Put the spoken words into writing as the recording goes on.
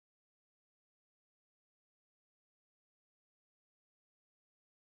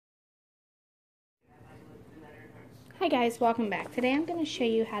Hi guys, welcome back. Today I'm going to show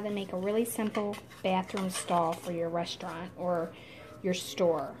you how to make a really simple bathroom stall for your restaurant or your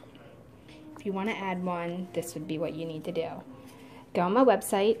store. If you want to add one, this would be what you need to do. Go on my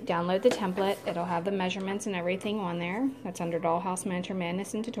website, download the template. It'll have the measurements and everything on there. That's under Dollhouse Miniature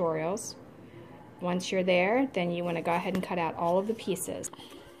Madness and Tutorials. Once you're there, then you want to go ahead and cut out all of the pieces.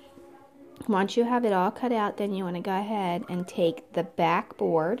 Once you have it all cut out, then you want to go ahead and take the back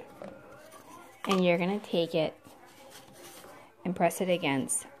board and you're going to take it and press it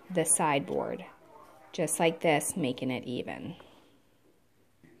against the sideboard, just like this, making it even.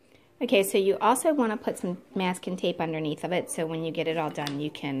 Okay, so you also want to put some masking tape underneath of it, so when you get it all done, you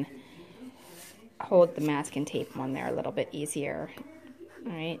can hold the masking tape on there a little bit easier.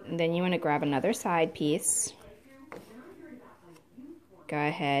 All right, and then you want to grab another side piece. Go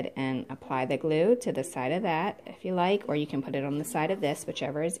ahead and apply the glue to the side of that if you like, or you can put it on the side of this,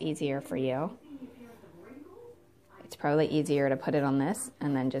 whichever is easier for you. It's probably easier to put it on this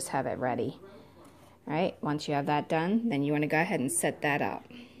and then just have it ready. All right, once you have that done, then you want to go ahead and set that up.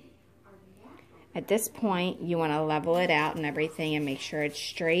 At this point, you want to level it out and everything and make sure it's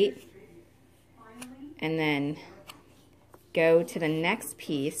straight. And then go to the next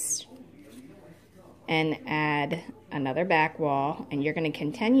piece and add another back wall. And you're going to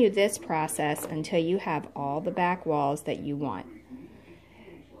continue this process until you have all the back walls that you want.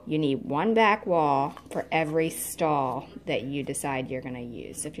 You need one back wall for every stall that you decide you're going to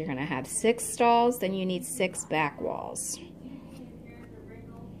use. If you're going to have 6 stalls, then you need 6 back walls.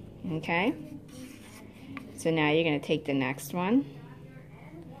 Okay? So now you're going to take the next one.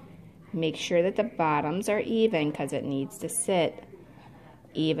 Make sure that the bottoms are even because it needs to sit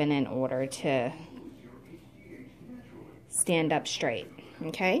even in order to stand up straight.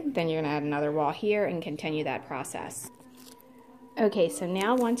 Okay? Then you're going to add another wall here and continue that process. Okay, so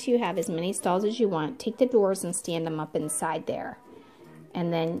now once you have as many stalls as you want, take the doors and stand them up inside there.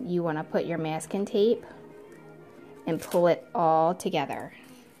 And then you want to put your masking tape and pull it all together.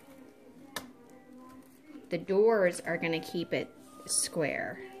 The doors are going to keep it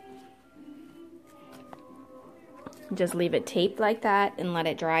square. Just leave it taped like that and let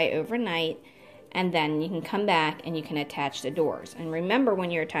it dry overnight. And then you can come back and you can attach the doors. And remember, when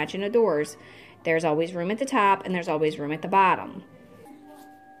you're attaching the doors, there's always room at the top and there's always room at the bottom.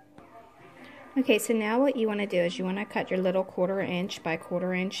 Okay, so now what you want to do is you want to cut your little 1/4 inch by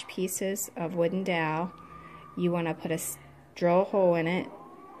 1/4 inch pieces of wooden dowel. You want to put a drill hole in it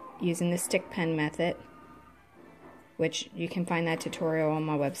using the stick pen method, which you can find that tutorial on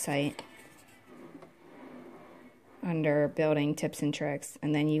my website under building tips and tricks.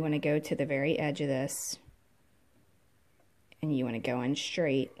 And then you want to go to the very edge of this and you want to go in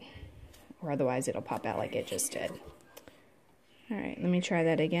straight, or otherwise it'll pop out like it just did. Alright, let me try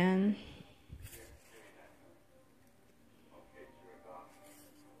that again.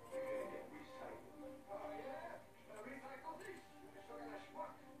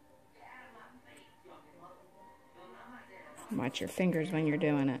 Watch your fingers when you're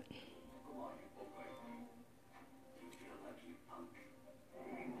doing it.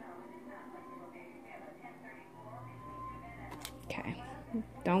 Okay.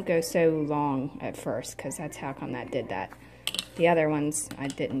 Don't go so long at first, because that's how come that did that. The other ones I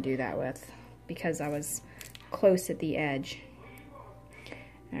didn't do that with because I was close at the edge.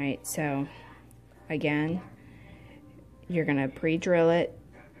 Alright, so again, you're going to pre-drill it.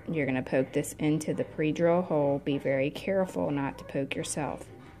 You're going to poke this into the pre-drill hole. Be very careful not to poke yourself.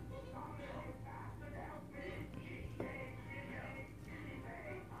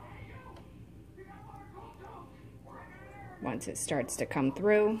 Once it starts to come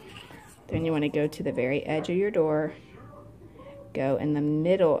through, then you want to go to the very edge of your door, go in the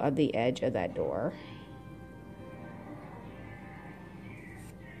middle of the edge of that door,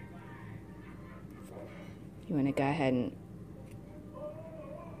 you want to go ahead and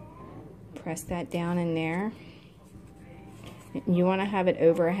press that down in there. You want to have it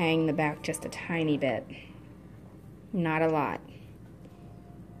overhang the back just a tiny bit, not a lot.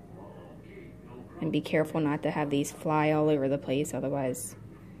 And be careful not to have these fly all over the place, otherwise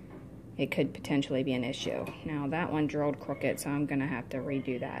it could potentially be an issue. Now that one drilled crooked, so I'm going to have to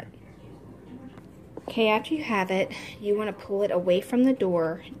redo that. Okay, after you have it, you want to pull it away from the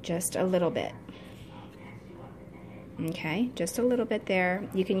door just a little bit. Okay, just a little bit there.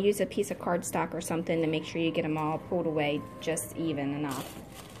 You can use a piece of cardstock or something to make sure you get them all pulled away just even enough.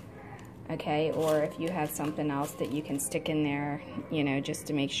 Okay, or if you have something else that you can stick in there, you know, just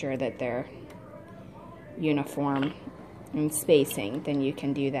to make sure that they're uniform in spacing, then you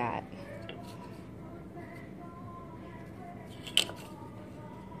can do that.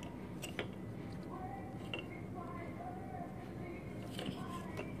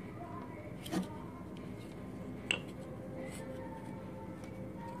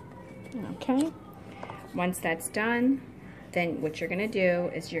 Okay, once that's done, then what you're going to do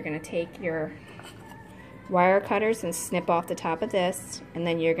is you're going to take your wire cutters and snip off the top of this, and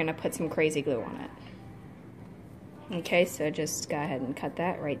then you're going to put some crazy glue on it. Okay, so just go ahead and cut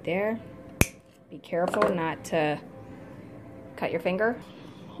that right there. Be careful not to cut your finger.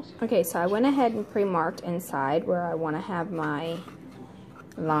 Okay, so I went ahead and pre-marked inside where I want to have my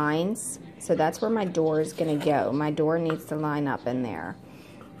lines. So that's where my door is going to go. My door needs to line up in there.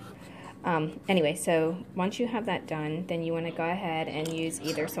 Anyway, so once you have that done, then you want to go ahead and use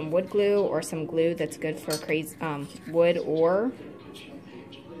either some wood glue or some glue that's good for wood or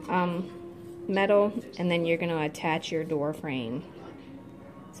metal, and then you're going to attach your door frame.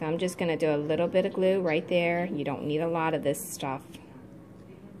 So I'm just going to do a little bit of glue right there. You don't need a lot of this stuff.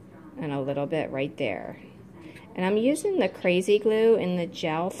 And a little bit right there. And I'm using the crazy glue in the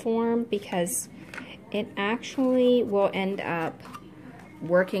gel form because it actually will end up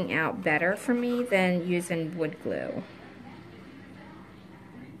working out better for me than using wood glue,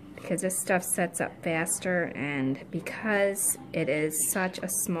 because this stuff sets up faster, and because it is such a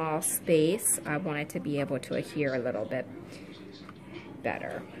small space, I want it to be able to adhere a little bit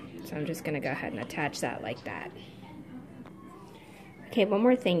better. So I'm just going to go ahead and attach that like that. Okay, one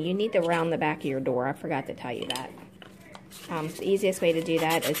more thing, you need to round the back of your door. I forgot to tell you that. The easiest way to do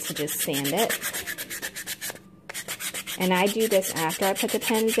that is to just sand it. And I do this after I put the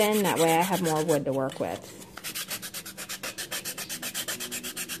pins in, that way I have more wood to work with.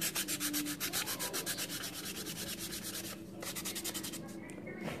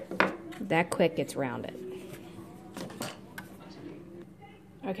 That quick it's rounded.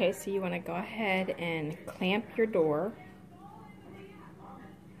 Okay, so you want to go ahead and clamp your door.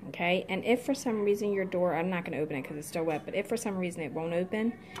 Okay, and if for some reason your door, I'm not going to open it because it's still wet, but if for some reason it won't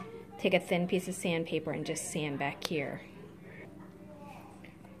open, take a thin piece of sandpaper and just sand back here.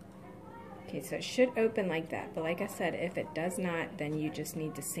 Okay, so it should open like that, but like I said, if it does not, then you just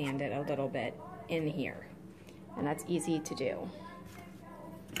need to sand it a little bit in here, and that's easy to do.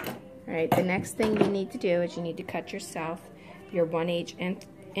 Alright, the next thing you need to do is you need to cut yourself your 1/8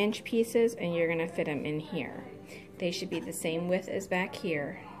 inch pieces, and you're going to fit them in here. They should be the same width as back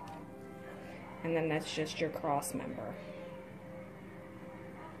here, and then that's just your cross member.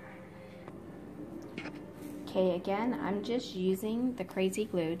 Okay, again, I'm just using the crazy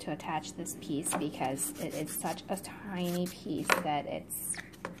glue to attach this piece because it is such a tiny piece that it's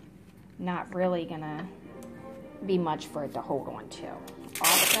not really gonna be much for it to hold on to.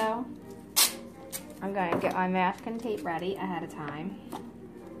 Also, I'm gonna get my masking tape ready ahead of time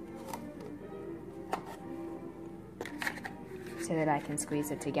so that I can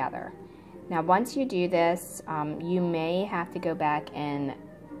squeeze it together. Now, once you do this, you may have to go back and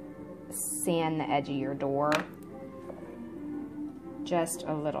sand the edge of your door just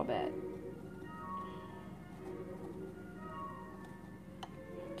a little bit.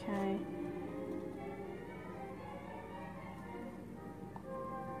 Okay.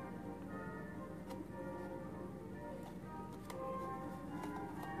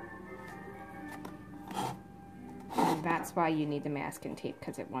 And that's why you need the masking tape,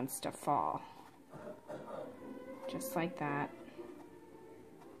 because it wants to fall. Just like that.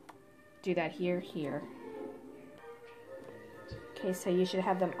 Do that here. Okay, so you should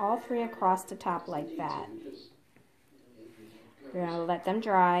have them all three across the top like that. You're going to let them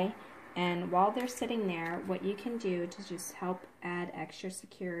dry, and while they're sitting there, what you can do to just help add extra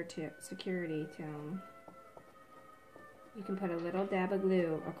security to them, you can put a little dab of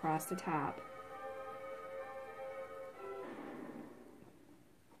glue across the top.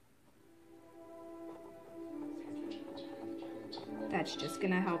 That's just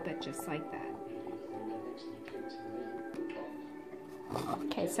going to help it just like that.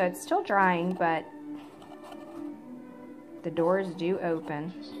 Okay, so it's still drying, but the doors do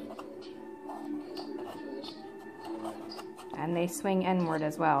open. And they swing inward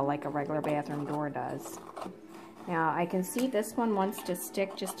as well, like a regular bathroom door does. Now, I can see this one wants to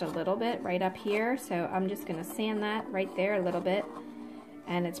stick just a little bit right up here, so I'm just going to sand that right there a little bit.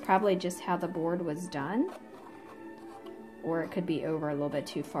 And it's probably just how the board was done. Or it could be over a little bit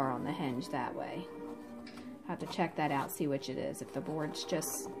too far on the hinge that way. I have to check that out, see which it is. If the board's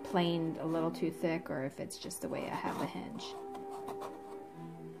just plain a little too thick, or if it's just the way I have the hinge.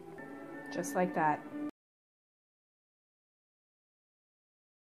 Just like that.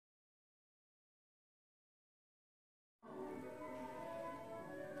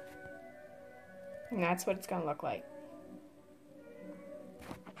 And that's what it's going to look like.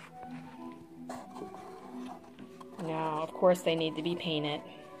 Now, of course, they need to be painted.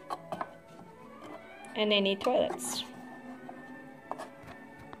 And they need toilets.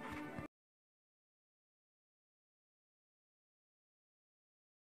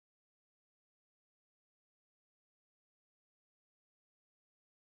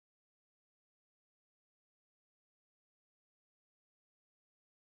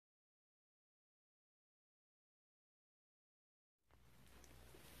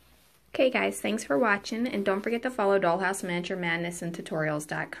 Okay guys, thanks for watching, and don't forget to follow Dollhouse Miniature Madness and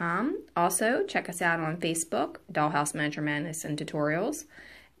Tutorials.com. Also, check us out on Facebook, Dollhouse Miniature Madness and Tutorials,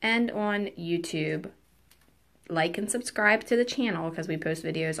 and on YouTube. Like and subscribe to the channel because we post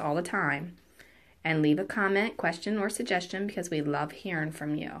videos all the time. And leave a comment, question, or suggestion because we love hearing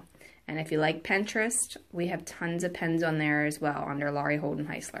from you. And if you like Pinterest, we have tons of pens on there as well under Laurie Holden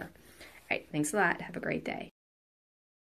Heisler. All right, thanks a lot. Have a great day.